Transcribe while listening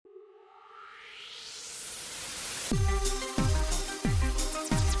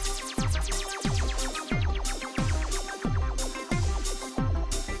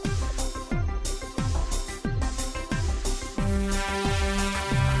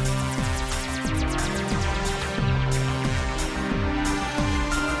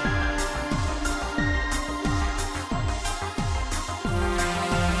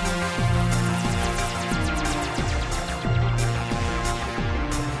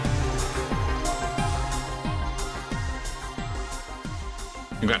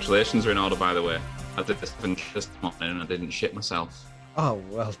Congratulations are in order, by the way. I did this morning and I didn't shit myself. Oh,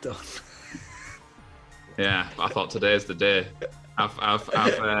 well done. Yeah, I thought today's the day. I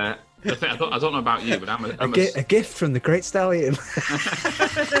don't know about you, but I'm a gift from the Great Stallion.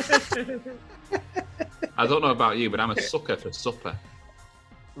 I don't know about you, but I'm a sucker for supper.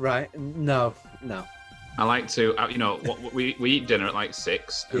 Right? No. I like to, we eat dinner at like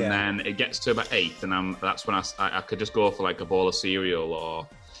 6, and then it gets to about 8, and that's when I could just go for like a bowl of cereal or,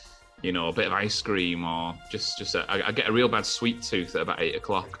 a bit of ice cream, or I get a real bad sweet tooth at about 8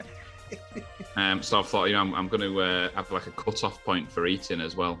 o'clock. So I thought, I'm going to have like a cut-off point for eating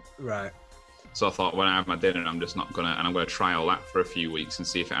as well. Right. So I thought when I have my dinner, I'm just not going to, and I'm going to try all that for a few weeks and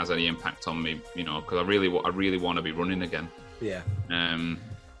see if it has any impact on me, because I really want to be running again. Yeah.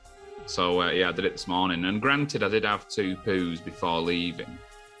 So, I did it this morning. And granted, I did have 2 poos before leaving.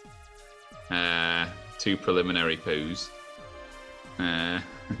 2 preliminary poos.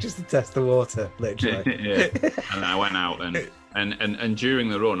 Just to test the water, literally. Yeah. And I went out and during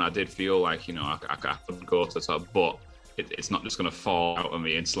the run, I did feel like, I could go to the top, but it's not just going to fall out of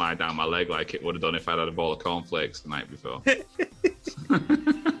me and slide down my leg like it would have done if I'd had a bowl of cornflakes the night before.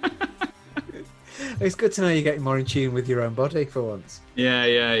 It's good to know you're getting more in tune with your own body for once.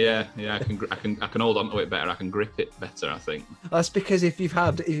 Yeah. I can hold on to it better. I can grip it better, I think. That's because if you've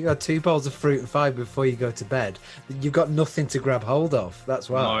had 2 bowls of fruit and fiber before you go to bed, you've got nothing to grab hold of. That's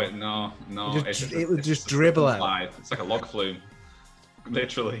why. No. It would just dribble out. It's like a log flume,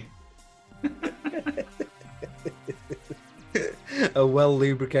 literally. A well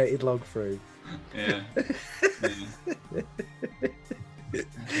lubricated log flume. Yeah.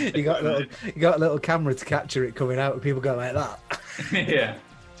 You got a little camera to capture it coming out, and people go like that. Yeah.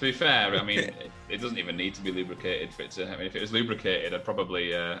 To be fair, I mean, it doesn't even need to be lubricated for it to. I mean, if it was lubricated, I'd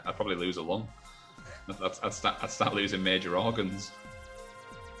probably lose a lung. I'd start losing major organs.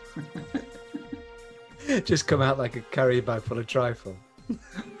 Just come out like a carrier bag full of trifle.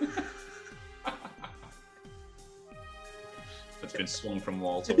 That's been swung from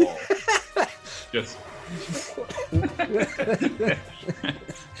wall to wall. Just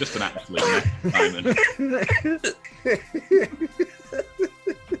an absolute diamond.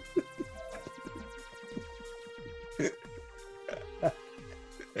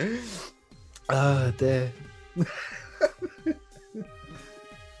 Oh dear.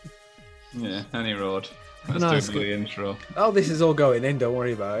 Yeah, any road. Let's do the intro. Oh, this is all going in, don't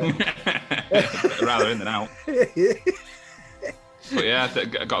worry about it. Rather in than out. But yeah, I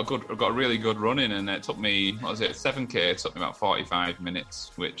got a really good run in, and it took me, 7K, it took me about 45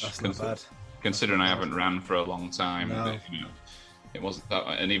 minutes, which that's not bad. Considering I haven't ran for a long time, no. It wasn't that,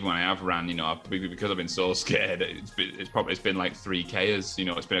 and even when I have ran, because I've been so scared, it's been like 3K's,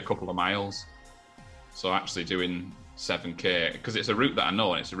 it's been a couple of miles. So actually doing 7K, because it's a route that I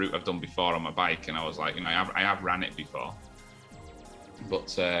know, and it's a route I've done before on my bike, and I was like, I have ran it before.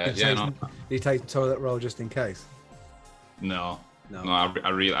 But you take the toilet roll just in case? No,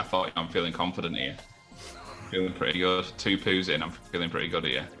 I thought I'm feeling confident here. Feeling pretty good. 2 poos in, I'm feeling pretty good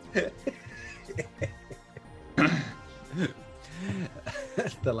here.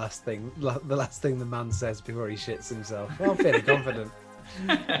 The last thing the man says before he shits himself. Well, I'm feeling confident.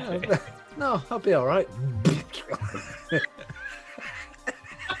 No, I'll be all right.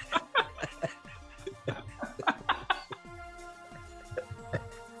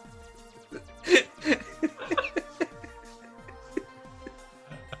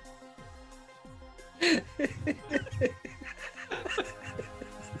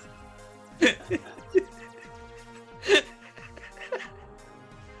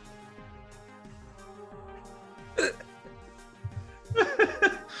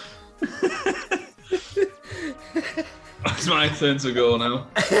 It's my turn to go now.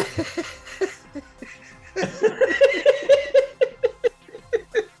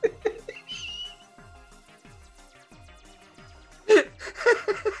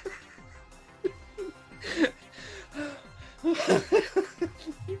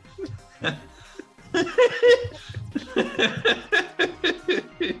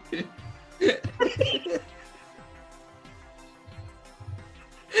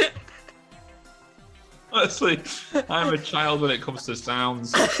 Honestly, I'm a child when it comes to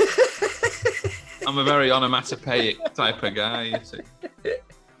sounds. I'm a very onomatopoeic type of guy, you see.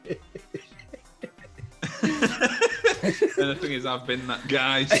 And the thing is, I've been that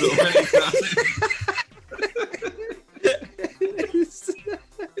guy so many times.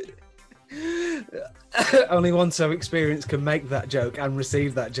 Only one so experienced can make that joke and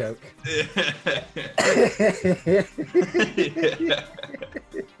receive that joke. Yeah.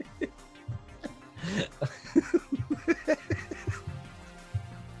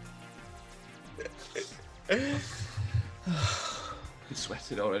 You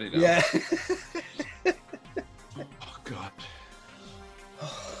sweated already now. Yeah. Oh God.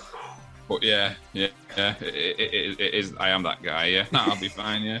 But yeah. It is. I am that guy. Yeah. No, I'll be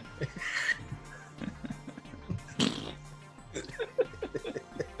fine. Yeah.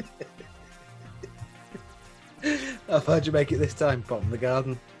 How'd you make it this time? Bottom of the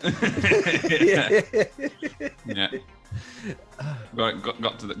garden. Yeah.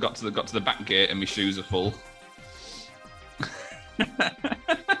 Got to the back gate and my shoes are full.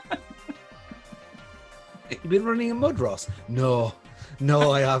 You've been running in mud, Ross? No,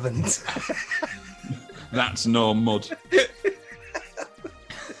 I haven't. That's no mud.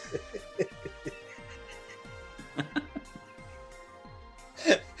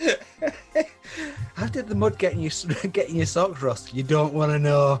 How did the mud get in your socks, Ross? You don't want to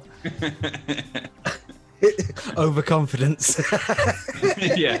know. Overconfidence.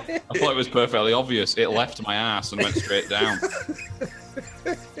 Yeah, I thought it was perfectly obvious. It left my ass and went straight down.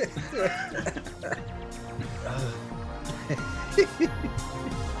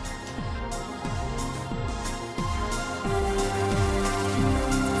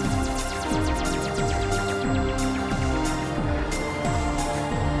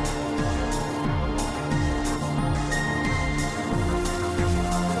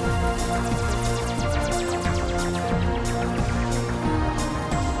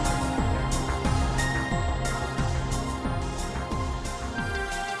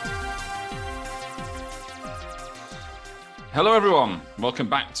 Hello everyone, welcome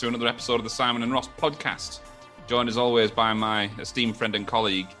back to another episode of the Simon and Ross podcast. Joined as always by my esteemed friend and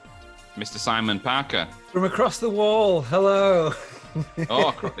colleague, Mr. Simon Parker. From across the wall, hello.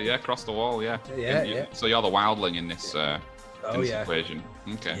 Across the wall, yeah. Yeah. So you're the wildling in this, equation.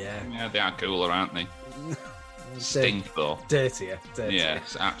 Okay. Yeah, they are cooler, aren't they? Stink though. Dirtier. Yeah,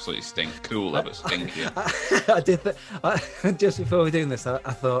 it's absolutely stink. Cooler but stinkier. Just before we're doing this, I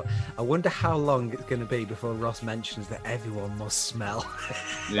thought, I wonder how long it's going to be before Ross mentions that everyone must smell.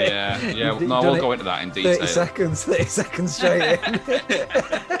 Yeah. No, we'll go into that in detail. 30 seconds straight in.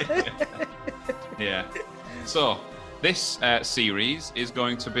 Yeah. So this series is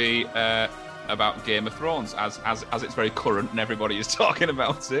going to be about Game of Thrones, as it's very current and everybody is talking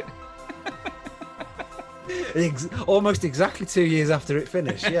about it. Almost exactly 2 years after it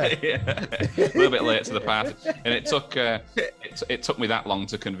finished, yeah. Yeah. A little bit late to the party, and it took me that long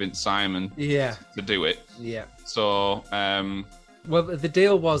to convince Simon to do it. Yeah. So, well, the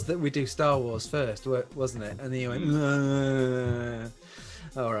deal was that we do Star Wars first, wasn't it? And then you went,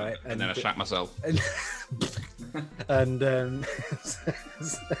 all right, and then I shat myself. And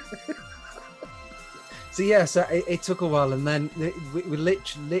so yeah, so it took a while, and then we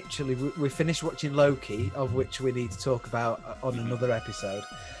literally finished watching Loki, of which we need to talk about on another episode,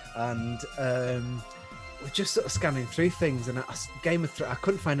 and we're just sort of scanning through things, and Game of Thrones, I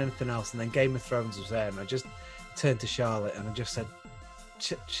couldn't find anything else, and then Game of Thrones was there, and I just turned to Charlotte and I just said,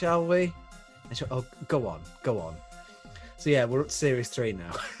 "Shall we?" And she went, "Oh, go on." So yeah, we're up to series 3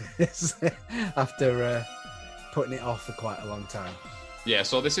 now, after putting it off for quite a long time. Yeah,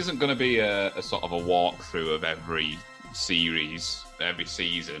 so this isn't going to be a sort of a walkthrough of every series, every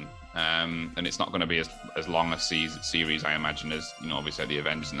season, and it's not going to be as long a series, I imagine, as obviously the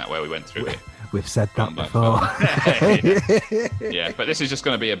Avengers and that, where we went through it. We've said that before. Yeah, but this is just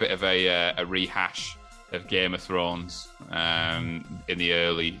going to be a bit of a rehash of Game of Thrones in the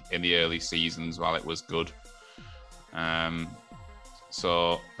early seasons while it was good.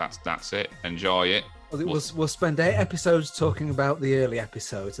 So that's it. Enjoy it. We'll spend 8 episodes talking about the early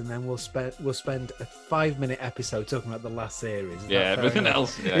episodes, and then we'll spend a 5-minute episode talking about the last series. Yeah, everything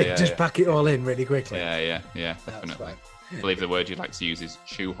else. Yeah, just pack it all in really quickly. Yeah, definitely. I believe the word you'd like to use is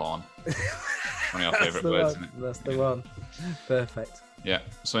shoehorn. One of your favourite words, isn't it? That's the one. Perfect. Yeah,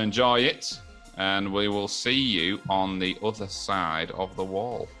 so enjoy it, and we will see you on the other side of the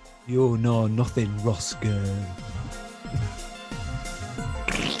wall. You know nothing, Roscoe.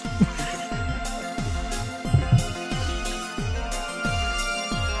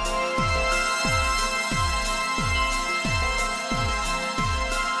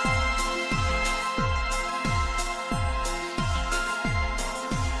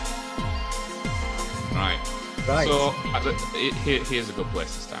 Right. So here's a good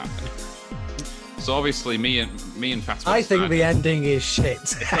place to start. So obviously, me and Fatima. I think the ending is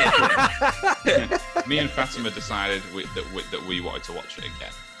shit. Me and Fatima decided that we wanted to watch it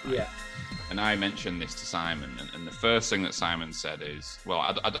again. Right? Yeah. And I mentioned this to Simon, and the first thing that Simon said is, "Well,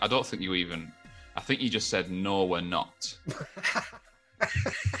 I don't think you even. I think you just said no, we're not."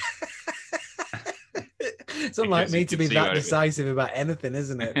 It's unlike me to be that decisive about anything,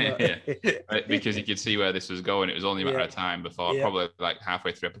 isn't it? Yeah. Because you could see where this was going. It was only a matter of time before, probably like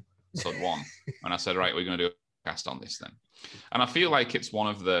halfway through episode 1, and I said, "Right, we're going to do a cast on this then." And I feel like it's one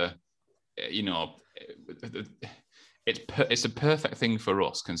of the, it's a perfect thing for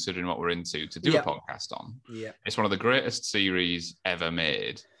us, considering what we're into, to do a podcast on. Yeah, it's one of the greatest series ever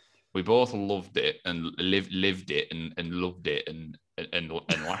made. We both loved it and lived it and loved it and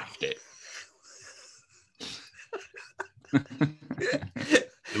laughed it.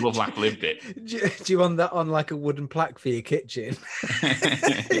 Love, laugh, lived it. Do you want that on like a wooden plaque for your kitchen?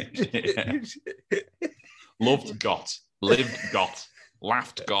 Loved, got, lived, got,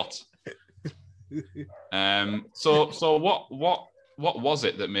 laughed, got. So what was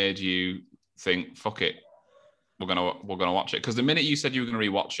it that made you think, fuck it, we're gonna watch it? Because the minute you said you were gonna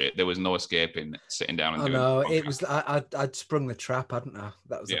rewatch it, there was no escaping sitting down and doing. No, it was. I'd sprung the trap, hadn't I?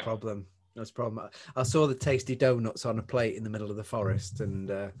 That was the problem. That's the problem. I saw the tasty donuts on a plate in the middle of the forest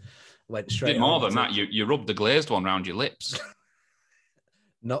and went straight. You did more than that. You rubbed the glazed one around your lips.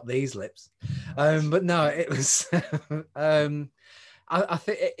 Not these lips, but no, it was. I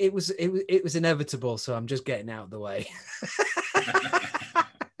think it was inevitable, so I'm just getting out of the way.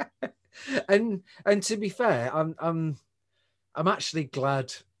 and to be fair, I'm actually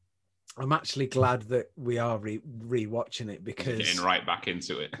glad. I'm actually glad that we are rewatching it, because getting right back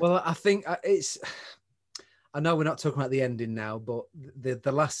into it. Well, I think it's. I know we're not talking about the ending now, but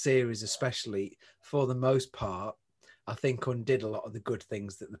the last series, especially, for the most part, I think undid a lot of the good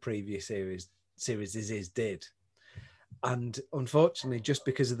things that the previous series did. And unfortunately, just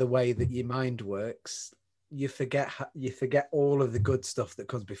because of the way that your mind works, you forget all of the good stuff that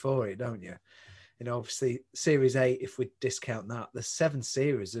comes before it, don't you? You know, obviously, Series 8, if we discount that, there's 7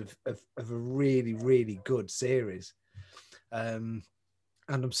 series of a really, really good series. And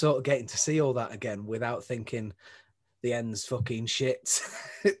I'm sort of getting to see all that again without thinking the end's fucking shit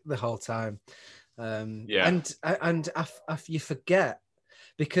the whole time. And you forget,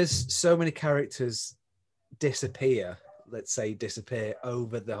 because so many characters disappear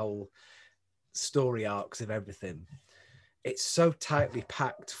over the whole story arcs of everything. It's so tightly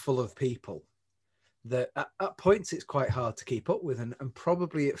packed full of people that at points it's quite hard to keep up with, and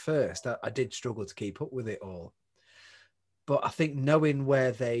probably at first I did struggle to keep up with it all. But I think knowing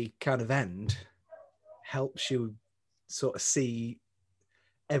where they kind of end helps you sort of see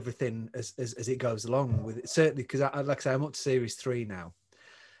everything as it goes along with it. Certainly, because like I say, I'm up to Series 3 now,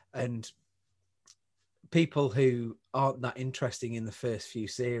 and people who aren't that interesting in the first few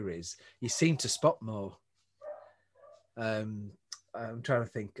series, you seem to spot more. I'm trying to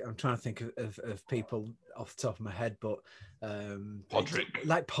think of people off the top of my head, but Podrick,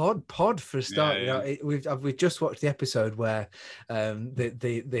 like Pod for a start. Yeah. You know, we've just watched the episode where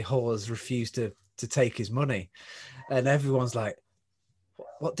the whores refused to take his money, and everyone's like,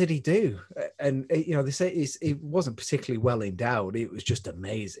 what did he do? And you know, they say it wasn't particularly well endowed. It was just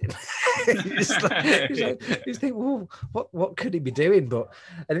amazing. You think, well, what could he be doing?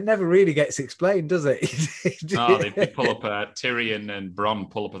 And it never really gets explained, does it? They pull up Tyrion and Bronn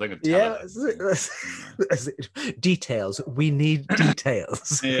pull up a thing of talent. Details. We need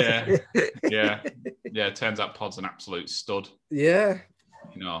details. Yeah. It turns out Pod's an absolute stud. Yeah.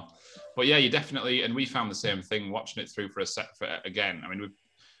 You know, but yeah, you definitely, and we found the same thing watching it through for again. I mean,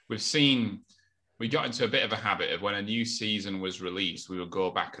 we got into a bit of a habit of when a new season was released, we would go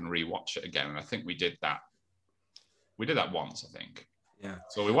back and rewatch it again. And I think we did that. We did that once, I think. Yeah.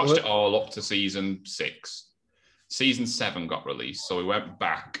 So we watched it all up to season 6. Season 7 got released. So we went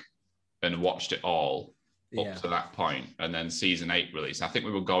back and watched it all up to that point. And then season 8 released. I think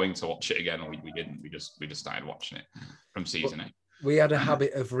we were going to watch it again, and we didn't. We just started watching it from season 8. We had a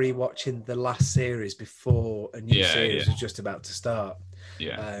habit of rewatching the last series before a new series was just about to start.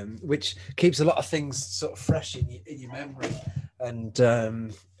 Yeah, which keeps a lot of things sort of fresh in your memory, and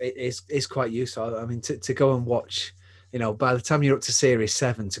it is quite useful. I mean, to go and watch, you know, by the time you're up to Series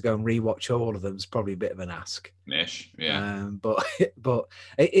 7, to go and rewatch all of them is probably a bit of an ask. But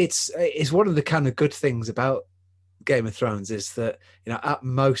it's one of the kind of good things about Game of Thrones is that, you know, at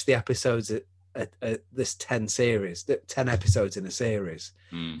most the episodes this 10 episodes in a series.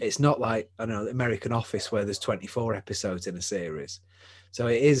 It's not like, I don't know, American Office where there's 24 episodes in a series. So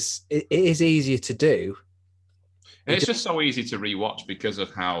it is easier to do, And it's just so easy to rewatch because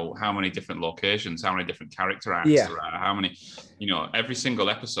of how many different locations, how many different character arcs Yeah. there are, how many, every single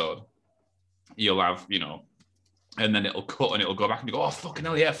episode you'll have, and then it'll cut and it'll go back and you go, oh, fucking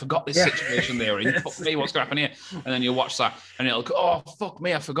hell, yeah, I forgot this situation there. And fuck me, what's going to happen here? And then you'll watch that and it'll go, oh, fuck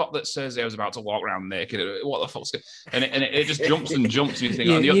me, I forgot that Cersei was about to walk around naked. What the fuck's going on? And it just jumps and jumps. And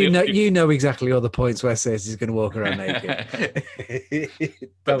you think, you know exactly all the points where Cersei's going to walk around naked.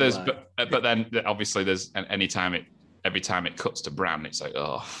 but then obviously there's every time it cuts to Bran, it's like,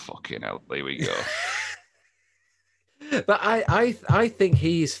 oh, fucking hell, here we go. But I think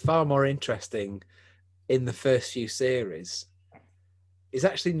he's far more interesting in the first few series. He's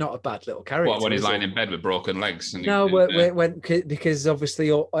actually not a bad little character. What, when he's lying in bed with broken legs? Because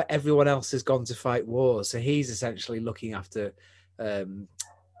obviously everyone else has gone to fight wars, so he's essentially looking after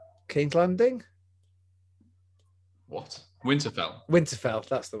King's Landing. What? Winterfell. Winterfell,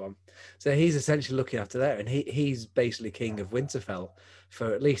 that's the one. So he's essentially looking after that, and he's basically king of Winterfell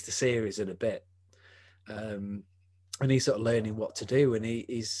for at least a series and a bit. And he's sort of learning what to do. And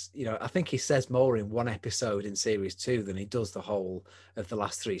he's, I think he says more in one episode in series 2 than he does the whole of the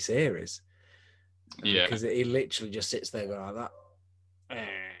last 3 series. Yeah. Because he literally just sits there going like that.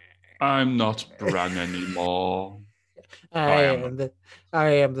 I'm not Bran anymore. I am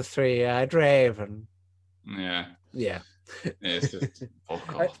the three-eyed raven. Yeah. Yeah. It's just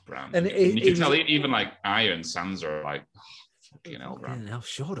fuck off, Bran. And you can tell even like Arya and Sansa are like, oh, fucking hell, Bran. Now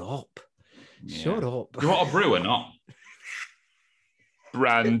shut up. Yeah. Shut up. You want a brew or not?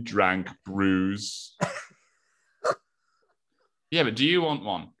 Bran drank brews. Yeah, but do you want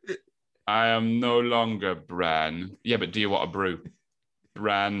one? I am no longer Bran. Yeah, but do you want a brew?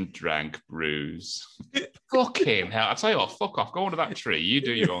 Bran drank brews. Fucking hell. I tell you what, fuck off. Go under that tree. You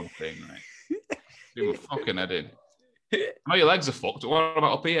do your own thing, right? Do my fucking head in. I know your legs are fucked. What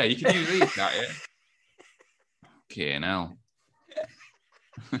about up here? You can use these, can't you? Fucking hell.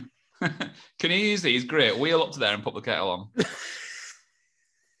 Can you use these? Great. Wheel up to there and put the kettle on.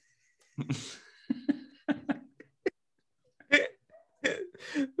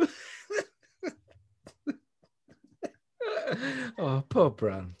 Oh, poor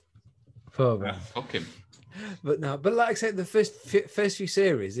Bran. Poor Bran. Fuck him. But like I said, the first few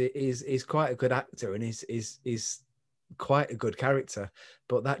series is quite a good actor and is quite a good character.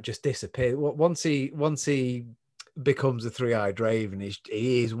 But that just disappeared. Once he becomes a three-eyed raven,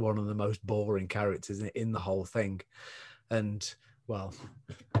 he is one of the most boring characters in the whole thing. And well,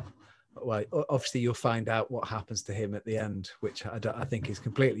 obviously you'll find out what happens to him at the end, which I think is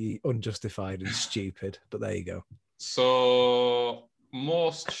completely unjustified and stupid. But there you go. So,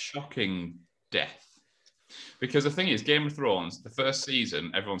 most shocking death. Because the thing is, Game of Thrones, the first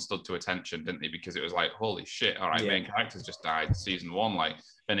season, everyone stood to attention, didn't they? Because it was like, holy shit, all right, main characters just died season 1,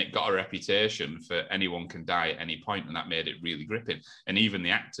 and it got a reputation for anyone can die at any point, and that made it really gripping. And even the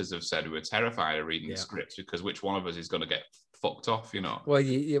actors have said we were terrified of reading the scripts because which one of us is going to get fucked off, Well,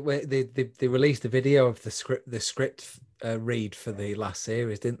 they released a video of the script read for the last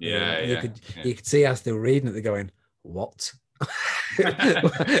series, didn't they? You could see as they were reading it, they're going, what? I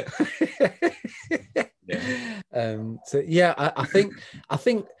think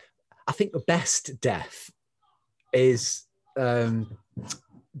the best death is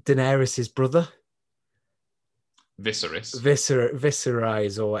Daenerys's brother. Viserys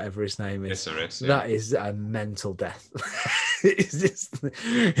or whatever his name is. Viserys, That is a mental death. It's just,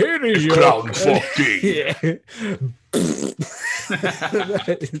 here is your crown fucking.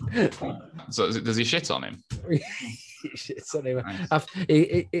 So does he shit on him? He shits on him. Nice.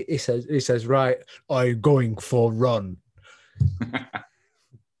 He says, right, I'm going for a run.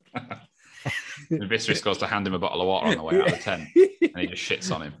 And Viserys goes to hand him a bottle of water on the way out of the tent, and he just shits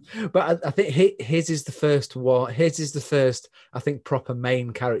on him. But I think his is the first one. His is the first, I think, proper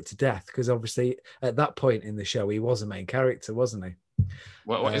main character death, because obviously at that point in the show he was a main character, wasn't he?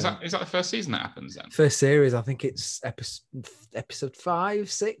 What is that? Is that the first season that happens then? First series, I think it's episode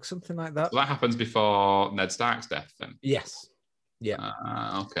 5, 6, something like that. So that happens before Ned Stark's death, then. Yes. Yeah.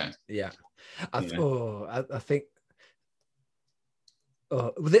 Okay. Yeah. I think.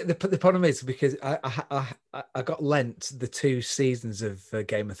 Oh, the problem is because I got lent the 2 seasons of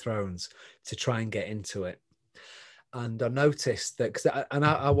Game of Thrones to try and get into it, and I noticed that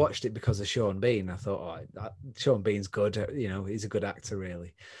I watched it because of Sean Bean. I thought, Sean Bean's good, he's a good actor,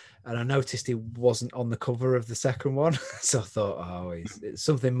 really. And I noticed he wasn't on the cover of the second one, so I thought, it's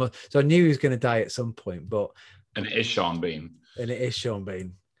something. So I knew he was going to die at some point, and it is Sean Bean. And it is Sean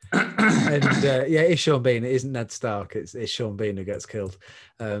Bean. And it's Sean Bean. It isn't Ned Stark. It's Sean Bean who gets killed.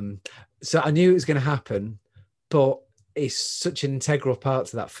 So I knew it was going to happen, but it's such an integral part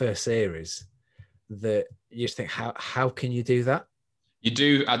to that first series that You just think, how can you do that? You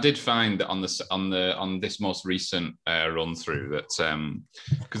do. I did find that on this most recent run through that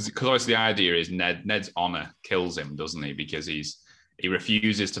because obviously the idea is Ned's honor kills him, doesn't he? Because he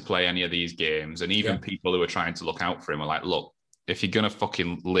refuses to play any of these games, and even people who are trying to look out for him are like, look, if you're gonna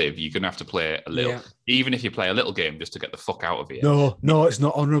fucking live, you're gonna have to play a little. Yeah. Even if you play a little game just to get the fuck out of here. No, it's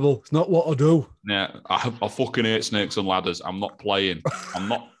not honourable. It's not what I do. Yeah, I fucking hate snakes and ladders. I'm not playing. I'm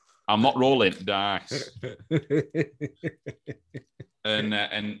not rolling dice.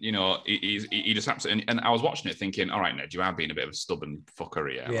 And you know, he just absolutely. And I was watching it thinking, all right, Ned, you are being a bit of a stubborn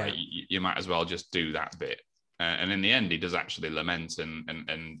fucker here. Yeah. Like, you might as well just do that bit. And in the end, he does actually lament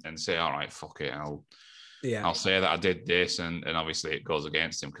and say, all right, fuck it, I'll say that I did this, and obviously it goes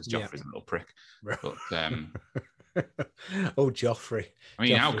against him because Joffrey's a little prick. But oh, Joffrey! I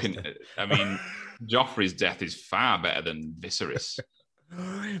mean, Joffrey's death is far better than Viserys.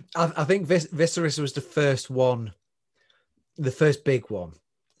 I think Viserys was the first one, the first big one,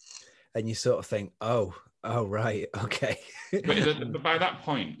 and you sort of think, oh, right, okay. but by that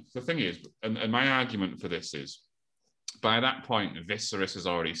point, the thing is, and my argument for this is, by that point, Viserys has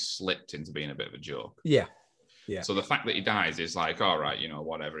already slipped into being a bit of a joke. Yeah. So the fact that he dies is like, all right, you know,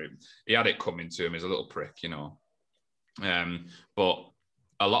 whatever. He had it coming to him. He's a little prick, you know. But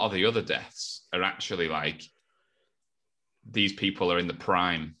a lot of the other deaths are actually like, these people are in the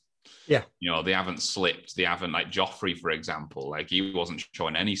prime. Yeah. You know, they haven't slipped. They haven't, like Joffrey, for example, like he wasn't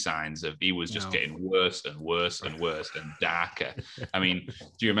showing any signs of, he was just getting worse and worse and worse and darker. I mean,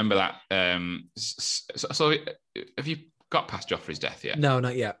 do you remember that? So have you got past Joffrey's death yet? No,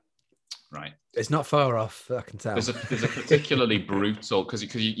 not yet. Right. It's not far off, I can tell. There's a particularly brutal, because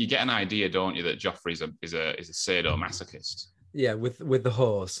you get an idea, don't you, that Joffrey is a sadomasochist. Yeah, with the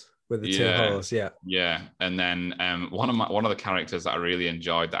whores. With the two whores, yeah, and then one of the characters that I really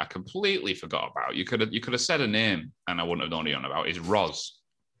enjoyed that I completely forgot about. You could have said a name and I wouldn't have known on about is Ros.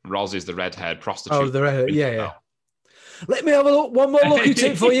 Ros is the red-haired prostitute. Oh, the red, yeah. Let me have a look, one more look at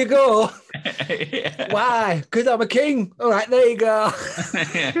it before you go. Yeah. Why? Because I'm a king. All right, there you go.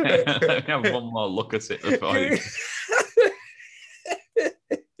 Let me have one more look at it before you.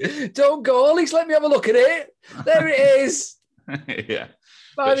 Don't go. At least let me have a look at it. There it is. Yeah.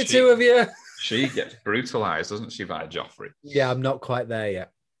 By the two of you. She gets brutalized, doesn't she, by Joffrey? Yeah, I'm not quite there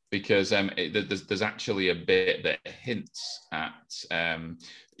yet. Because there's actually a bit that hints at...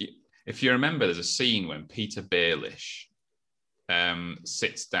 if you remember, there's a scene when Peter Baelish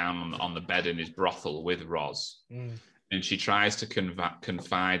sits down on the bed in his brothel with Ros, and she tries to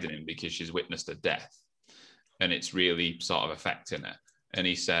confide in him because she's witnessed a death, and it's really sort of affecting her. And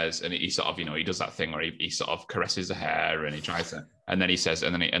he says, and he sort of, you know, he does that thing where he sort of caresses her hair, and he tries to, and then he says,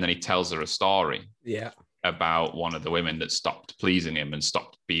 and then he tells her a story, about one of the women that stopped pleasing him and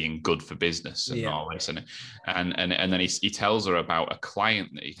stopped being good for business and all this, and then he tells her about a client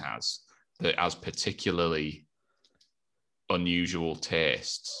that he has that has particularly unusual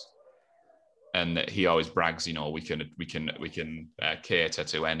tastes, and that he always brags, you know, we can cater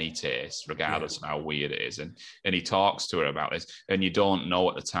to any taste regardless of how weird it is, and he talks to her about this, and you don't know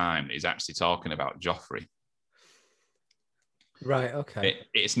at the time he's actually talking about Joffrey. Right. Okay.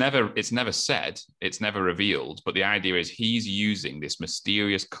 It's never said, it's never revealed, but the idea is he's using this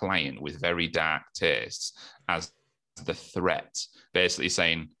mysterious client with very dark tastes as the threat, basically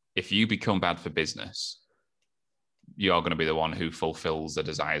saying, if you become bad for business, you're going to be the one who fulfills the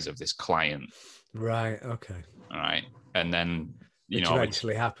desires of this client. Right. Okay. All right. And then, which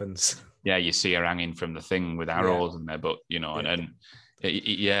eventually happens. Yeah. You see her hanging from the thing with arrows in there, but, you know, and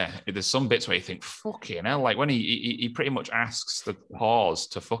there's some bits where you think, fucking hell, like when he pretty much asks the whores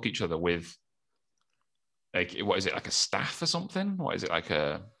to fuck each other with, like, what is it, like a staff or something? What is it, like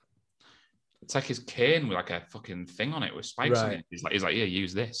it's like his cane with like a fucking thing on it with spikes on it. He's like, yeah,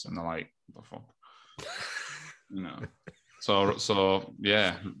 use this. And they're like, what the fuck? You know. So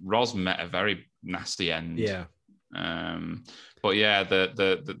yeah, Ros met a very nasty end. Yeah. But yeah,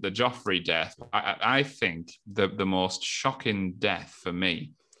 the Joffrey death, I think the most shocking death for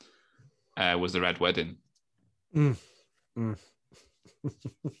me was the Red Wedding. That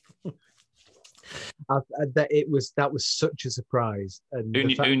was such a surprise. And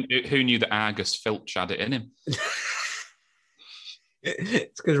who knew that Argus Filch had it in him?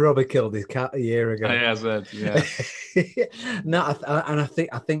 It's because Robert killed his cat a year ago. Yeah. No, I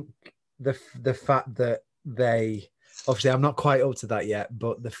think the fact that they, obviously I'm not quite up to that yet,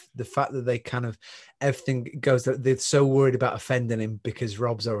 but the fact that they kind of, everything goes, they're so worried about offending him because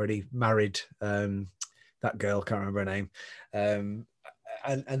Rob's already married that girl, can't remember her name, and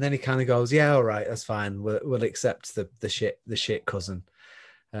then he kind of goes, yeah, all right, that's fine, we'll accept the shit cousin,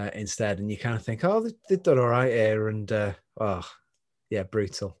 instead, and you kind of think, oh, they've done all right here, and yeah,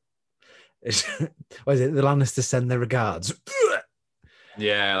 brutal. What is it? The Lannisters send their regards.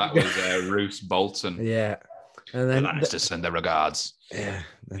 Yeah, that was Roose Bolton. Yeah, and then the Lannisters send their regards. Yeah,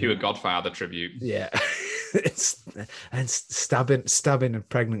 pure Godfather tribute. Yeah, and stabbing a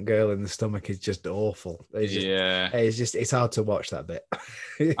pregnant girl in the stomach is just awful. It's hard to watch that bit.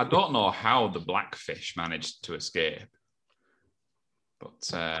 I don't know how the Blackfish managed to escape, but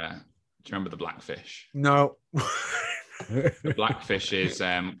do you remember the Blackfish? No. The Blackfish is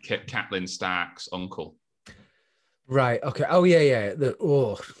Catelyn Stark's uncle. Right. Okay. Oh yeah.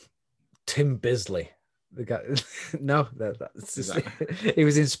 Tim Bisley. The guy. No, that's just, he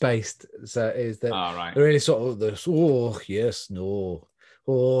was in Spaced. So is that right? Really sort of this. Oh yes, no.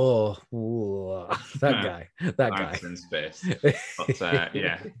 Oh, that guy. That guy. In Spaced. But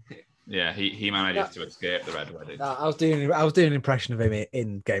yeah. He manages to escape the Red Wedding. I was doing an impression of him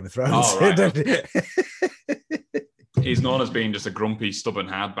in Game of Thrones. Oh, right. He's known as being just a grumpy, stubborn,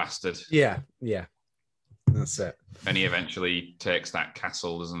 hard bastard. Yeah. That's it. And he eventually takes that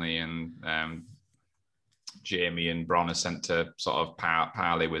castle, doesn't he? And Jaime and Bronn are sent to sort of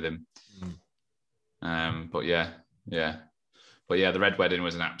parley with him. But yeah. But yeah, the Red Wedding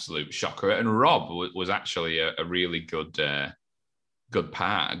was an absolute shocker. And Robb was actually a really good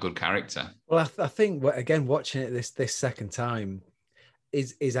part, a good character. Well, I think, again, watching it this second time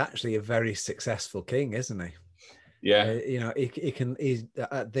is actually a very successful king, isn't he? Yeah, he's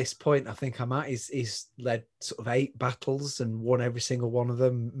at this point, I think he's led sort of 8 battles and won every single one of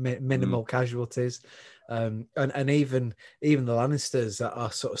them, minimal casualties, and even the Lannisters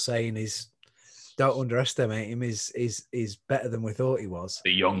are sort of saying don't underestimate him. Is better than we thought he was.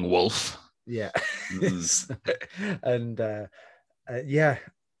 The young wolf. Yeah, and yeah.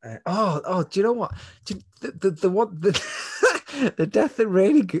 Do you know what? The one the death that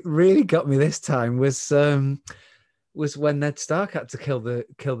really got me this time was when Ned Stark had to kill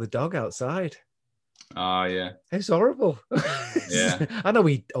the dog outside. Oh, yeah. It's horrible. Yeah. I know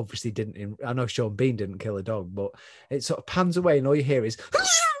he obviously didn't. I know Sean Bean didn't kill a dog, but it sort of pans away and all you hear is,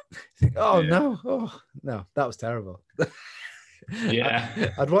 no, that was terrible.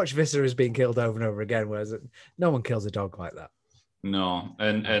 Yeah. I'd watch Viserys being killed over and over again, whereas no one kills a dog like that. No,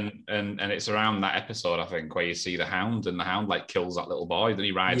 and it's around that episode, I think, where you see the Hound, and the Hound like kills that little boy. Then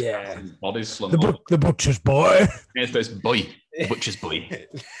he rides past, and his body's slumped up. The butcher's boy. It's this boy, butcher's boy.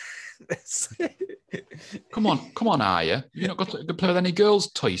 Come on, Arya. You're not got to play with any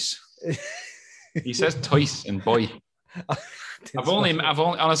girls' toys. He says toys and boy. I've only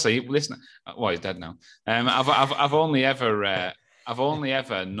honestly listen. Well, he's dead now. I've only ever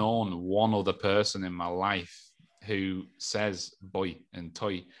known one other person in my life who says boy and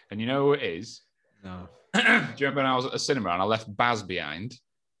toy. And you know who it is? No. Do you remember when I was at the cinema and I left Baz behind?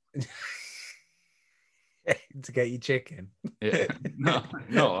 To get your chicken? Yeah. No.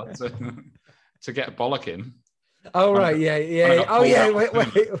 To get bollocking. Oh, right. Yeah. Oh, yeah.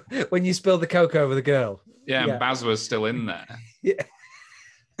 Wait. When you spilled the Coke over the girl. Yeah, and Baz was still in there. Yeah.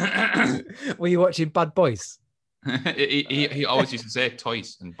 Were you watching Bad Boys? he always used to say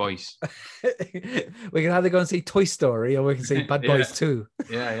toys and boys. We can either go and see Toy Story or we can see Bad Boys 2.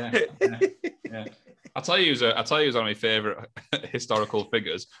 Yeah. I'll tell you who's one of my favourite historical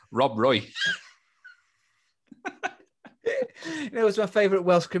figures, Rob Roy. You know, it was my favourite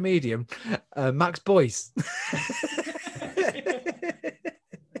Welsh comedian, Max Boyce.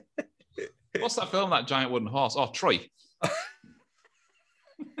 What's that film, that giant wooden horse? Oh, Troy.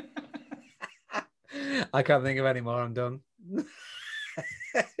 I can't think of any more. I'm done.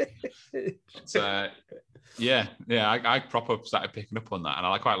 I proper started picking up on that, and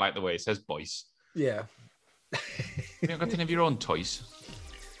I quite like the way it says boys. Yeah. You haven't got any of your own toys?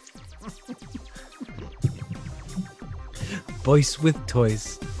 Boys with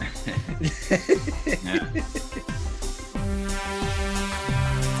toys. Yeah.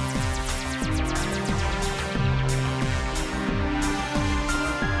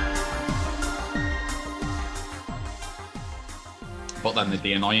 But then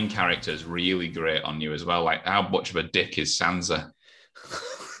the annoying character is really great on you as well. Like, how much of a dick is Sansa?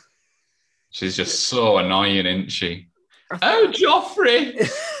 She's just so annoying, isn't she? Oh,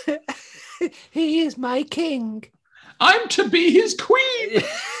 Joffrey! He is my king. I'm to be his queen.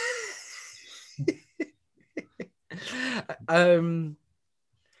 And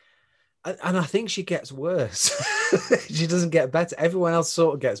I think she gets worse. She doesn't get better. Everyone else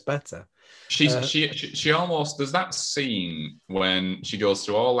sort of gets better. She almost, there's that scene when she goes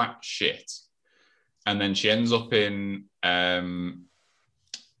through all that shit, and then she ends up in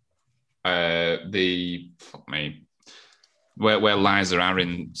where Liza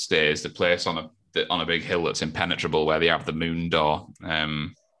Arryn stays, the place on a big hill that's impenetrable, where they have the moon door.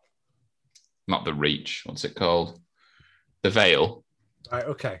 Not the Reach. What's it called? The Vale. Right.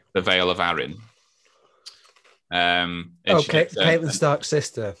 Okay. The Vale of Arryn. Caitlin Stark's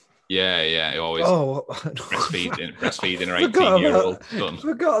sister. Yeah. Always breastfeeding her 18-year-old son.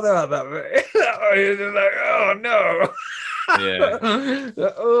 Forgot about that bit. Like, oh no. Yeah.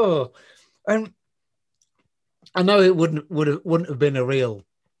 Oh, and I know it wouldn't have been a real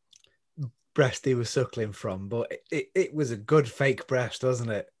breast he was suckling from, but it was a good fake breast,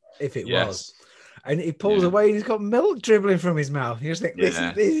 wasn't it? If it was. And he pulls away and he's got milk dribbling from his mouth. You just think, this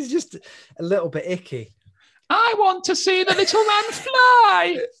is just a little bit icky. I want to see the little man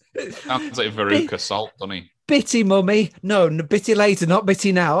fly. Sounds like Veruca Salt, doesn't he? Bitty, mummy. No, bitty later, not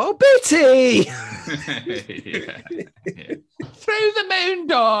bitty now. Oh, bitty! Through the moon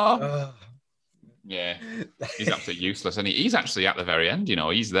door. Yeah. He's absolutely useless. And he's actually at the very end,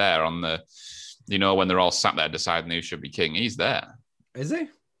 He's there on the, when they're all sat there deciding who should be king. He's there. Is he?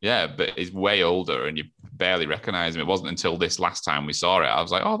 Yeah, but he's way older and you barely recognise him. It wasn't until this last time we saw it. I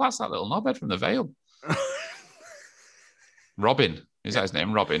was like, oh, that's that little knobhead from the Vale. Robin. Is that his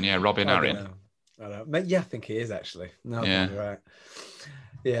name? Robin. Yeah, Robin Arryn. I don't know. Yeah, I think he is actually. No, yeah. You're right.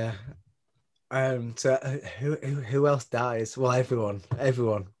 Yeah. So who else dies? Well, everyone.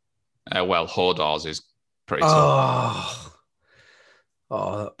 Well, Hodor's is pretty tough.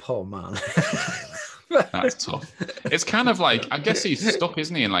 Oh, that poor man. That's tough. It's kind of like, I guess he's stuck,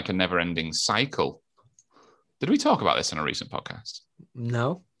 isn't he, in like a never-ending cycle. Did we talk about this in a recent podcast?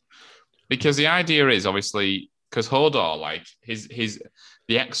 No. Because the idea is obviously, because Hodor, like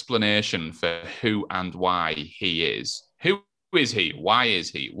the explanation for who and why he is. Who is he? Why is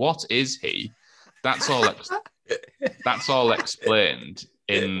he? What is he? That's all explained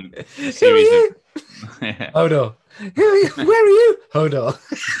in a series of... Hodor. Where are you? Hodor.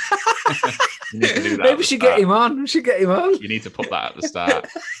 Maybe we should get him on. You need to put that at the start.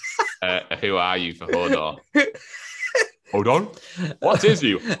 Who are you for Hodor? Hodor? What is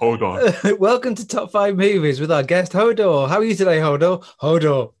you? Hodor. Welcome to Top 5 Movies with our guest Hodor. How are you today, Hodor?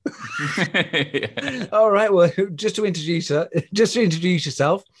 Hodor. Yeah. All right. Well, just to introduce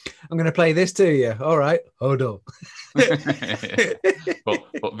yourself, I'm going to play this to you. All right, Hodor.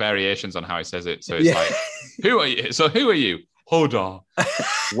 but variations on how he says it. So it's like, who are you? So who are you? Hodor.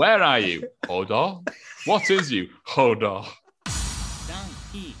 Where are you? Hodor. What is you? Hodor.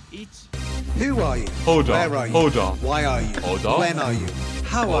 Who are you? Hodor. Where are you? Hodor. Why are you? Hodor. When are you?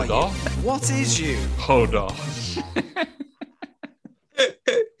 How Hodor. are you? What is you? Hodor.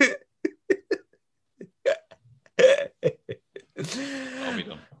 I'll be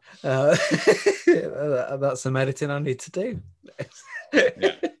done. That's some editing I need to do.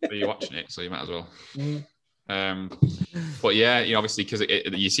 Yeah, but you're watching it, so you might as well. But yeah, obviously, because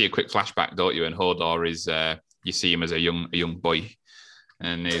you see a quick flashback, don't you? And Hodor is, you see him as a young boy,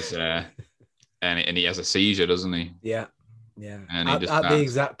 and is and he has a seizure, doesn't he? Yeah. And at the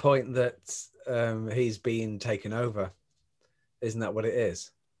exact point that he's being taken over, isn't that what it is?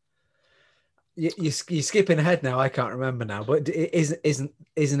 You're skipping ahead now. I can't remember now, but isn't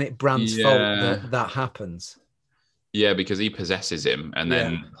it Bran's fault that happens? Yeah, because he possesses him, and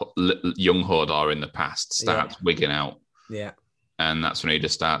then young Hodor in the past starts wigging out. Yeah, and that's when he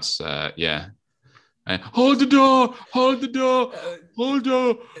just starts. Hold the door! Hold the door! Hold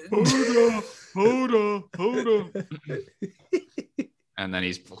on! And then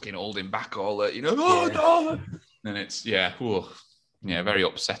he's fucking holding back all that, Hodor! And it's very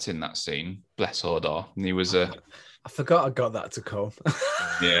upsetting, that scene. Bless Hodor. And he was I forgot I got that to come.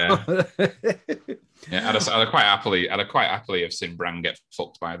 Yeah. Yeah, I'd quite happily have seen Bran get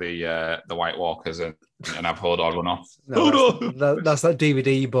fucked by the White Walkers and have Hodor run off. No, that's that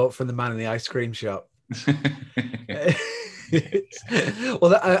DVD you bought from the man in the ice cream shop.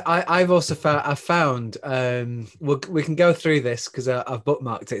 Well, I've also found we can go through this because I've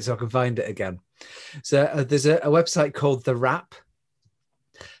bookmarked it so I can find it again. So there's a website called The Wrap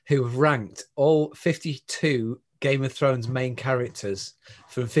who have ranked all 52 Game of Thrones main characters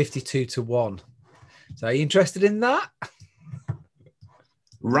from 52 to 1. So are you interested in that?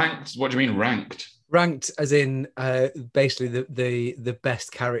 Ranked? What do you mean ranked? Ranked as in basically the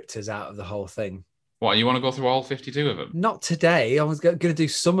best characters out of the whole thing. What, you want to go through all 52 of them? Not today. I was going to do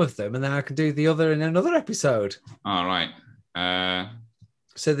some of them and then I can do the other in another episode. All right.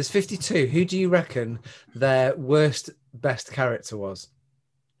 So there's 52. Who do you reckon their best character was?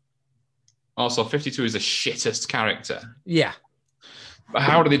 Also, 52 is the shittest character. Yeah. But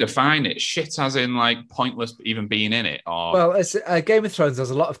how do they define it? Shit as in like pointless even being in it? Or... Well, Game of Thrones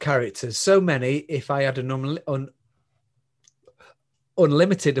has a lot of characters. So many, if I had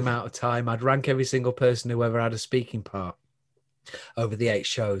unlimited amount of time, I'd rank every single person who ever had a speaking part over the 8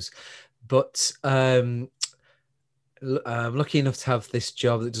 shows. But I'm lucky enough to have this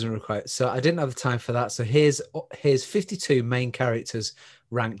job that doesn't require it. So I didn't have the time for that. So here's 52 main characters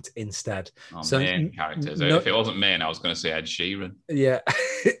ranked instead. So main characters. If it wasn't main, I was going to say Ed Sheeran. Yeah.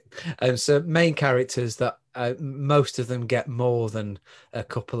 So main characters that most of them get more than a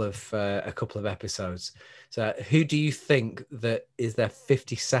couple of episodes. So who do you think that is their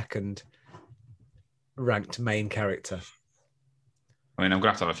 52nd ranked main character? I mean, I'm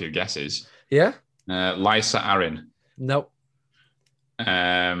going to have a few guesses. Yeah? Lysa Arryn. Nope.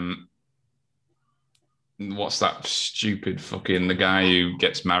 What's that stupid fucking the guy who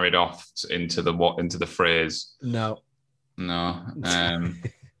gets married off into the phrase? No.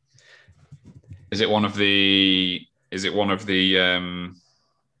 Is it one of the one of the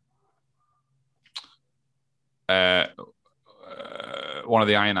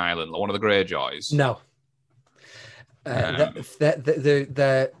Iron Island, one of the Greyjoys? No.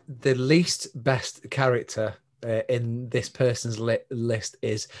 The least best character in this person's list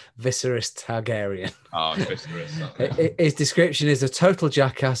is Viserys Targaryen. Oh, Viserys. Okay. His description is a total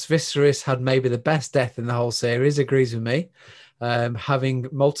jackass. Viserys had maybe the best death in the whole series, agrees with me, having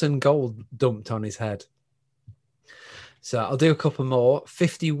molten gold dumped on his head. So I'll do a couple more.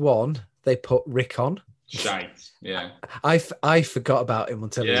 51, they put Rickon. Shite. Yeah. I forgot about him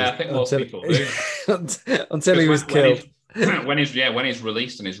until I think most people do. until he was killed. When he's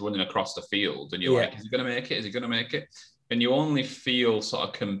released and he's running across the field, and you're like, is he going to make it? Is he going to make it? And you only feel sort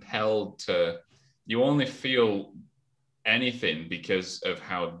of compelled to. You only feel anything because of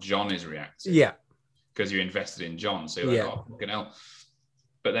how Jon is reacting. Yeah. Because you invested in Jon, so you're like, oh fucking hell.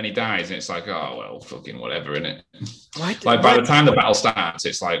 But then he dies, and it's like, oh well, fucking whatever, innit? By the time the battle starts,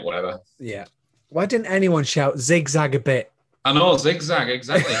 it's like whatever. Yeah. Why didn't anyone shout zigzag a bit? I know, zigzag,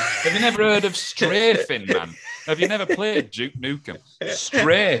 exactly. Have you never heard of strafing, man? Have you never played Duke Nukem?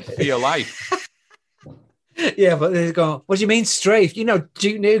 Strafe for your life. Yeah, but they're going, what do you mean strafe? You know,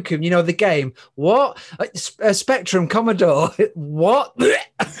 Duke Nukem, you know the game. What? Spectrum, Commodore. What?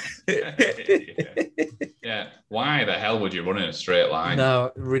 Yeah. Why the hell would you run in a straight line?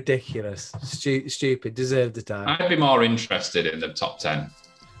 No, ridiculous. Stupid. Deserved the time. I'd be more interested in the top 10.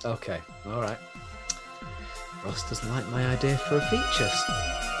 Okay. All right. Ross doesn't like my idea for a feature.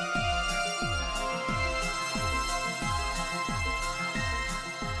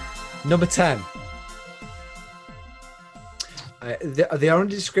 Number 10. The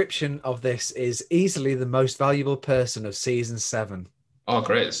orange description of this is easily the most valuable person of season 7. Oh,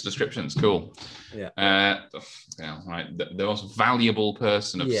 great. This description's cool. Yeah. Right. The most valuable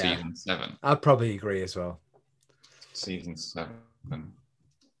person of season 7. I'd probably agree as well. Season 7.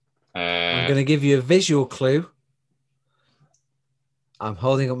 I'm going to give you a visual clue. I'm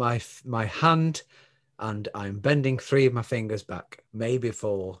holding up my hand and I'm bending 3 of my fingers back. Maybe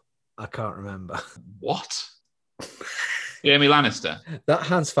 4. I can't remember. What? Jaime Lannister? That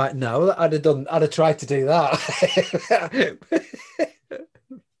hand's fine. No, I'd have tried to do that.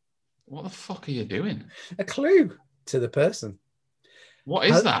 What the fuck are you doing? A clue to the person. What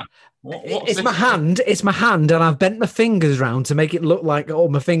is that? It's my hand. It's my hand, and I've bent my fingers round to make it look like all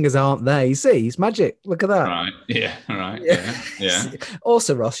my fingers aren't there. You see, it's magic. Look at that. Right. Yeah. Right. Yeah.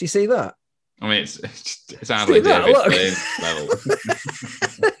 Also, Ross, you see that? I mean, it's hardly David level.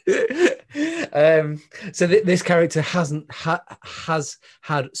 So this character has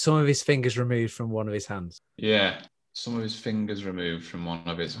had some of his fingers removed from one of his hands. Yeah, some of his fingers removed from one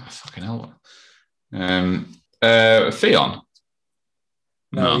of his. Oh, fucking hell. Theon.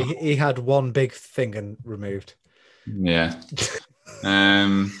 No, he had one big finger removed. Yeah.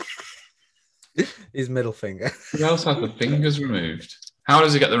 His middle finger. Who else has the fingers removed? How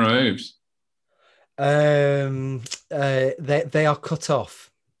does he get them removed? They are cut off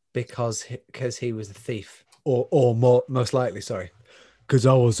because he was a thief, or most likely, sorry, because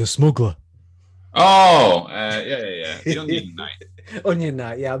I was a smuggler. Oh, yeah. The Onion Knight. Onion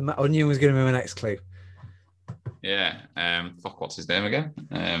Knight, yeah. Onion was going to be my next clue. Yeah. What's his name again?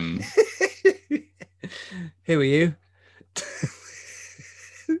 Who are you?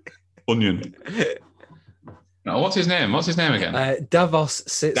 Onion. No, what's his name? What's his name again? Davos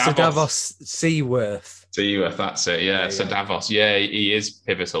Seaworth. Seaworth, that's it. Yeah, Sir Davos. Yeah, he is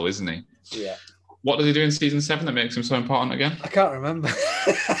pivotal, isn't he? Yeah. What does he do in season 7 that makes him so important again? I can't remember.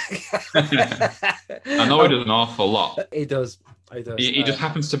 I know he does an awful lot. He does. He just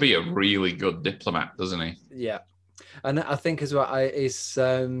happens to be a really good diplomat, doesn't he? Yeah. And I think as well, I'd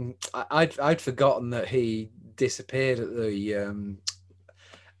forgotten that he disappeared at the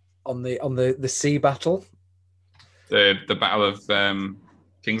on the sea battle. the Battle of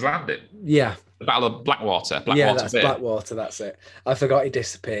King's Landing. Yeah. The Battle of Blackwater. Yeah, that's Bay. Blackwater. That's it. I forgot he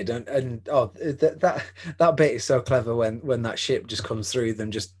disappeared, and that bit is so clever when that ship just comes through them,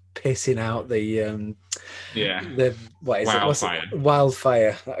 just pissing out the what is wildfire. it?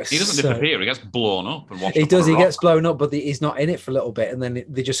 Wildfire. He doesn't disappear. He gets blown up and washed He up does. on a He rock. gets blown up, but he's not in it for a little bit, and then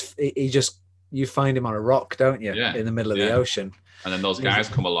you find him on a rock, don't you? Yeah. In the middle of the ocean. And then those guys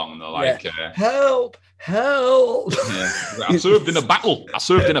come along and they're like, help! Help! I served in a battle.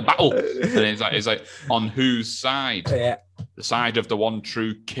 And he's like, on whose side? Yeah. The side of the one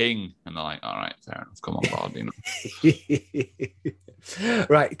true king. And they're like, all right, fair enough. Come on board, you know.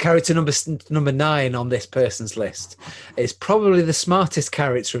 Right, character number 9 on this person's list is probably the smartest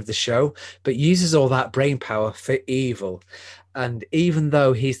character of the show, but uses all that brain power for evil. And even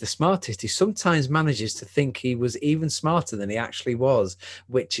though he's the smartest, he sometimes manages to think he was even smarter than he actually was,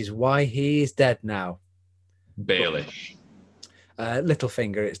 which is why he is dead now. Baelish.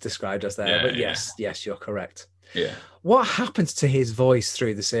 Littlefinger, it's described as there. Yeah, but yes, you're correct. Yeah. What happens to his voice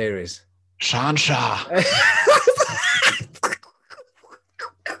through the series? Sansa.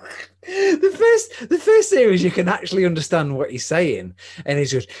 The first series, you can actually understand what he's saying, and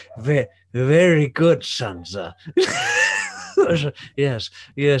he's just very, very good, Sansa. yes,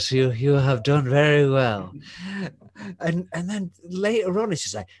 you have done very well. And then later on, it's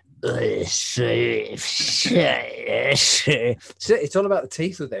just like. So it's all about the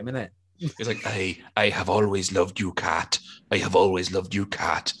teeth with him, isn't it? He's like, I have always loved you, cat. I have always loved you,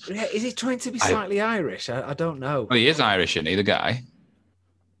 cat. Yeah, is he trying to be slightly Irish? I don't know. Well, he is Irish, isn't he, the guy?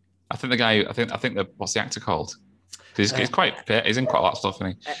 I think what's the actor called? He's in quite a lot of stuff,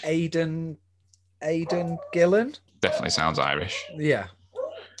 isn't he? Aidan Gillen? Definitely sounds Irish. Yeah.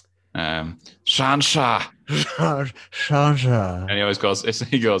 Sansa. Sansa. And he always goes, I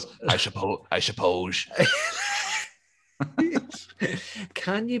suppose.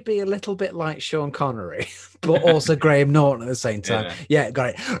 Can you be a little bit like Sean Connery, but also Graham Norton at the same time? Yeah, got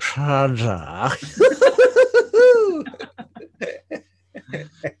it. Sansa.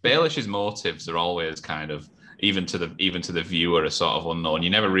 Baelish's motives are always kind of even to the viewer are sort of unknown. You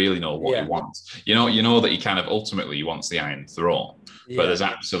never really know what he wants. You know that he kind of ultimately wants the Iron Throne, but there's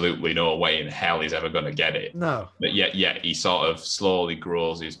absolutely no way in hell he's ever going to get it. No. But yet he sort of slowly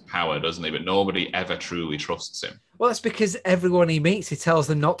grows his power, doesn't he? But nobody ever truly trusts him. Well, that's because everyone he meets, he tells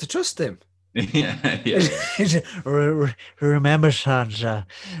them not to trust him. yeah. Remember, Sansa,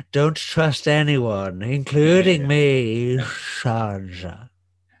 don't trust anyone, including me, Sansa.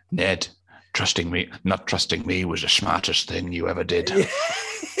 Ned, not trusting me was the smartest thing you ever did.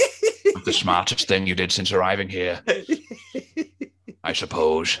 The smartest thing you did since arriving here. I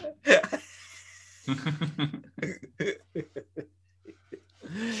suppose.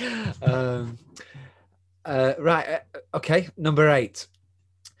 Right. Okay. Number 8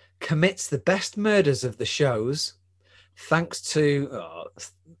 commits the best murders of the shows, thanks to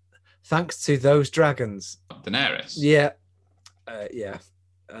those dragons. Daenerys. Yeah.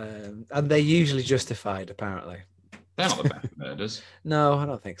 And they're usually justified, apparently. They're not the best murders. No, I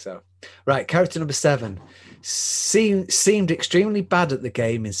don't think so. Right, character number 7 seemed extremely bad at the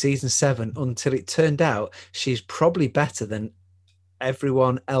game in season 7 until it turned out she's probably better than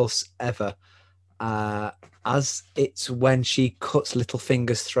everyone else ever. As it's when she cuts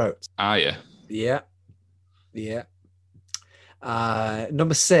Littlefinger's throat. Ah, yeah. Yeah.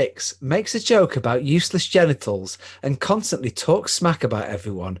 Number 6 makes a joke about useless genitals and constantly talks smack about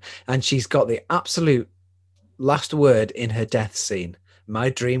everyone, and she's got the absolute last word in her death scene.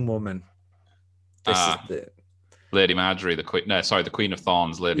 My dream woman. This is Lady Marjorie, the Queen. No, sorry, the Queen of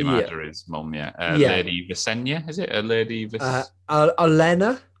Thorns. Lady Marjorie's mum. Yeah. Lady Visenya, is it? Lady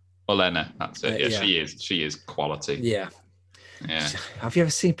Olenna. Olenna, that's it. She is quality. Yeah. Have you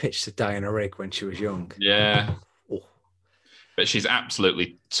ever seen pictures of Diana Rigg when she was young? Yeah. But she's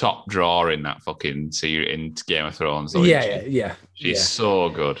absolutely top drawer in that fucking series in Game of Thrones. Yeah. She's so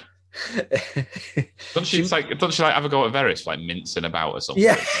good. Doesn't she have a go at Varys, like mincing about or something?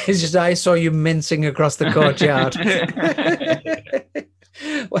 Yeah, it's just I saw you mincing across the courtyard.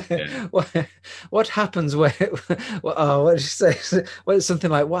 What happens when? What did you say? Well, it's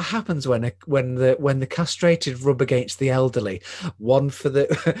something like, what happens when the castrated rub against the elderly? One for the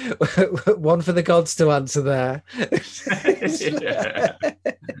gods to answer there.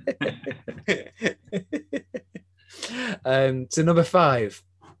 So number 5.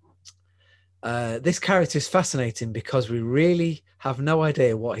 This character is fascinating because we really have no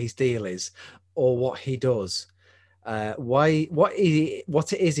idea what his deal is or what he does. What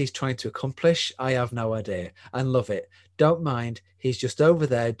it is he's trying to accomplish, I have no idea, and love it. Don't mind. He's just over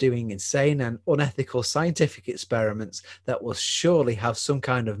there doing insane and unethical scientific experiments that will surely have some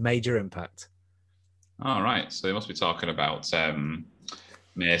kind of major impact. All right. So they must be talking about Mr.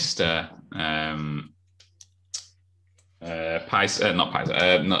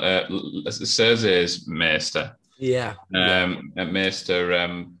 Cersei's Maester. Yeah.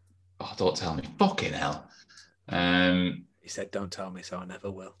 Maester. Oh, don't tell me. Fucking hell. He said, "Don't tell me," so I never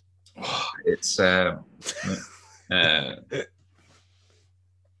will. It's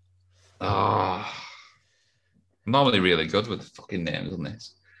normally really good with fucking names on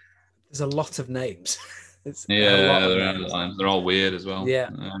this. There's a lot of names. They're all weird as well. Yeah.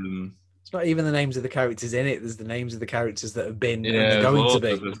 It's not even the names of the characters in it. There's the names of the characters that have been and they're going to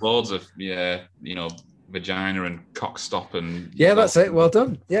be. There's loads of vagina and cockstop and that's it. Well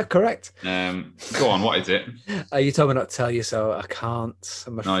done. Yeah, correct. Go on. What is it? You told me not to tell you, so I can't.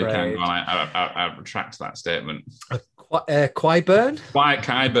 I'm afraid. No, you can't go on. I retract that statement. Qyburn?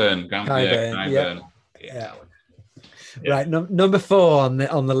 Qyburn. Qyburn. Yeah. Right. Number 4 on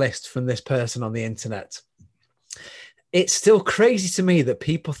the list from this person on the internet. It's still crazy to me that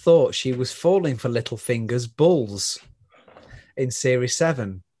people thought she was falling for Littlefinger's bulls in Series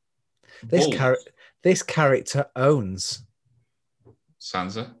 7. This character owns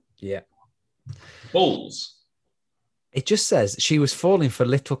Sansa. Yeah. Bulls. It just says she was falling for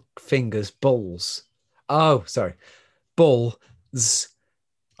Littlefinger's bulls. Oh, sorry. Bulls. ...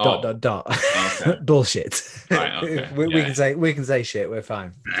 Okay. Bullshit. Right, okay. we can say shit. We're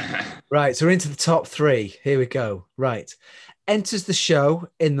fine. Right. So we're into the top 3. Here we go. Right. Enters the show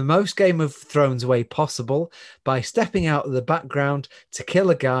in the most Game of Thrones way possible by stepping out of the background to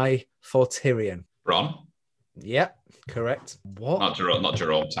kill a guy for Tyrion. Bronn. Yep. Correct. What? Not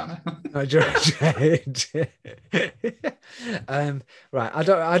Jerome Tanner. Right.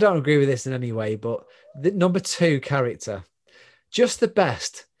 I don't agree with this in any way, but the number 2 character, just the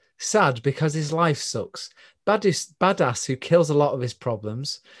best. Sad because his life sucks. Badass who kills a lot of his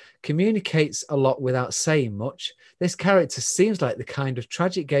problems. Communicates a lot without saying much. This character seems like the kind of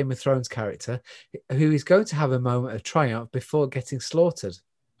tragic Game of Thrones character who is going to have a moment of triumph before getting slaughtered.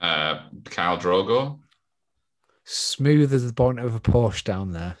 Khal Drogo. Smooth as the bonnet of a Porsche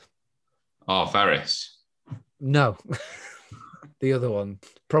down there. Oh, Varys. No. The other one.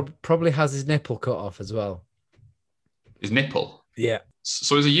 Probably has his nipple cut off as well. His nipple? Yeah.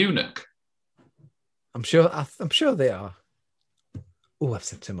 So he's a eunuch? I'm sure they are. Oh, I've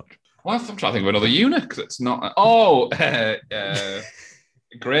said too much. Well, I'm trying to think of another eunuch that's not...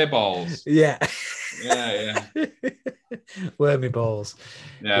 Grey balls. Yeah. Yeah. Wormy balls.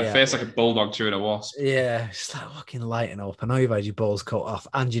 Yeah, face like a bulldog chewing a wasp. Yeah, just like fucking lighten up. I know you've had your balls cut off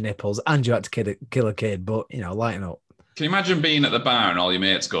and your nipples and you had to kill a kid, but, lighten up. Can you imagine being at the bar and all your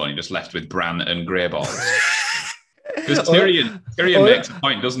mates go and you're just left with Bran and Grey balls? Because Tyrion makes a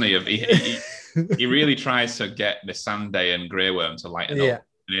point, doesn't he? He really tries to get the Missandei and Grey Worm to lighten up.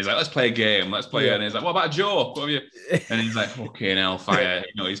 And he's like, let's play a game. Let's play it. And he's like, what about a joke? What have you? And he's like, fucking hellfire.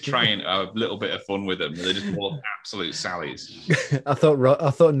 He's trying to have a little bit of fun with them. They're just both absolute sallies. I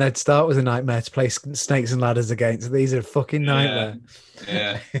thought Ned Stark was a nightmare to play snakes and ladders against. These are fucking nightmare.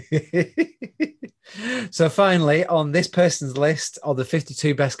 Yeah. So finally, on this person's list of the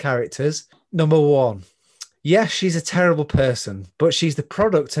 52 best characters, number 1. Yes, she's a terrible person, but she's the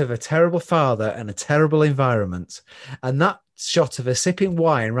product of a terrible father and a terrible environment. And that shot of her sipping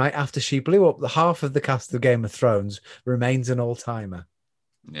wine right after she blew up the half of the cast of Game of Thrones remains an all-timer.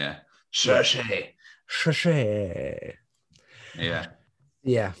 Yeah. Cersei.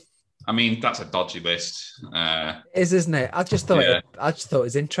 Yeah. I mean, that's a dodgy list. Isn't it? I just thought it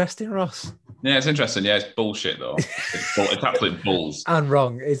was interesting, Ross. Yeah, it's interesting. Yeah, it's bullshit though. It's absolute bulls. And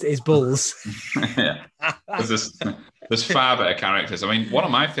wrong. It's bulls. Yeah. There's far better characters. I mean, one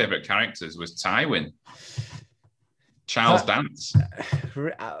of my favourite characters was Tywin. Charles Dance.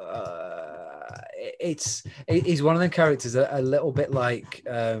 He's one of them characters a little bit like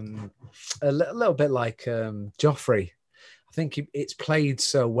Joffrey. I think it's played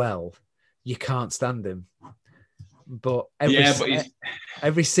so well, you can't stand him. But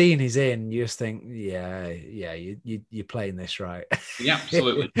every scene he's in, you just think, you're playing this right. He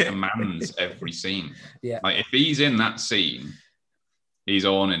absolutely commands every scene. Yeah, like if he's in that scene, he's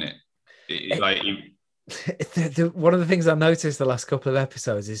owning it. One of the things I noticed the last couple of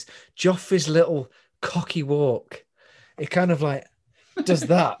episodes is Joffrey's little cocky walk. It kind of like does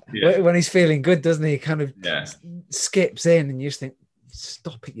that when he's feeling good, doesn't he? He kind of skips in, and you just think,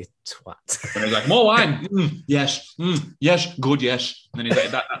 "Stop it, you twat!" And he's like, "More wine, yes, yes, good, yes." And then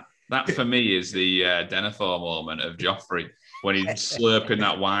he's like, That for me is the Denethor moment of Joffrey when he's slurping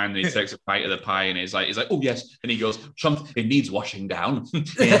that wine and he takes a bite of the pie and he's like, oh yes, and he goes, it needs washing down.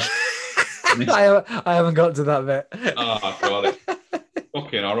 I haven't got to that bit. Oh god, it's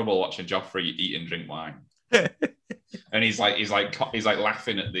fucking horrible watching Joffrey eat and drink wine. And he's like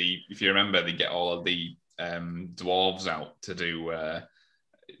laughing at if you remember, they get all of the dwarves out to do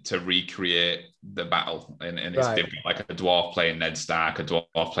to recreate the battle, and it's Right. like a dwarf playing Ned Stark, a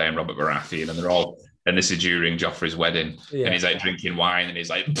dwarf playing Robert Baratheon, and they're all. And this is during Joffrey's wedding, Yeah. and he's like drinking wine, and he's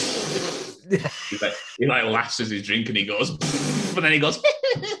like, he laughs as he's drinking. He goes, but then he goes,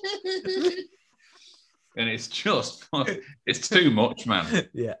 and it's just, it's too much, man.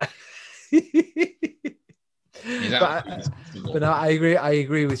 Yeah. He's but no, I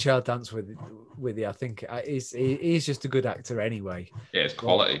agree with Charles Dance with you. I think he's just a good actor anyway. Yeah, it's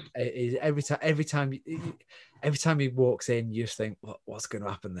quality. Every time he walks in, you just think, what's going to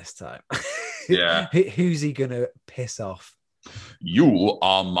happen this time? Yeah. Who's he going to piss off? You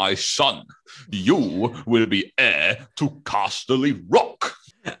are my son. You will be heir to Casterly Rock.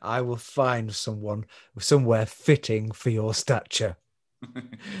 I will find someone somewhere fitting for your stature.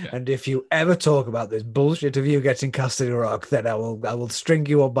 And if you ever talk about this bullshit of you getting Casterly Rock, then I will string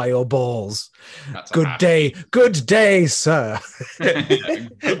you up by your balls. Good day, sir.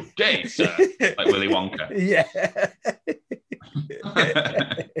 Good day, sir. Like Willy Wonka. Yeah.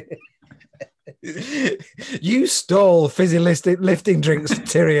 You stole fizzy lifting drinks,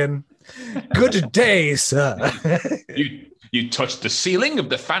 Tyrion. Good day, sir. You touched the ceiling of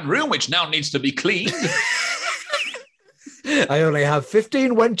the fan room, which now needs to be cleaned. I only have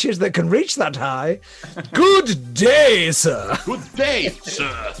 15 wenches that can reach that high. Good day, sir. Good day,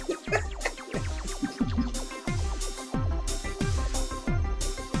 sir.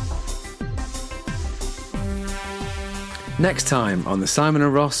 Next time on the Simon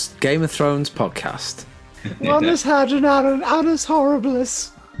and Ross Game of Thrones podcast. Honest had an honest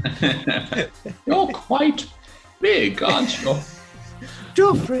horriblest. You're quite big, aren't you?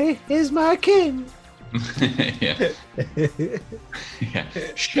 Joffrey is my king. Yeah. Yeah.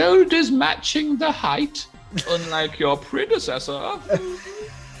 Shoulders matching the height, unlike your predecessor.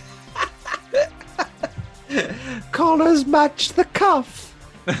 Collars match the cuff.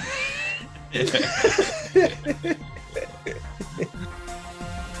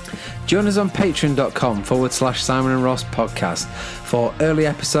 Join us on patreon.com/Simon and Ross podcast for early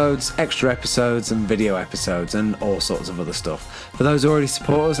episodes, extra episodes, and video episodes, and all sorts of other stuff. For those who already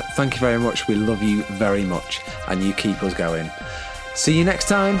support us, thank you very much. We love you very much, and you keep us going. See you next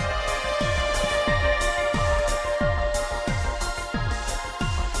time.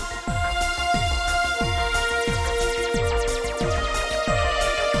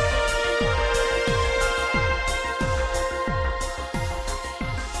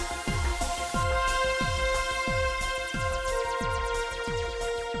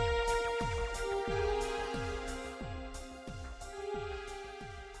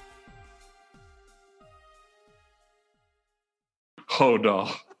 Hodor.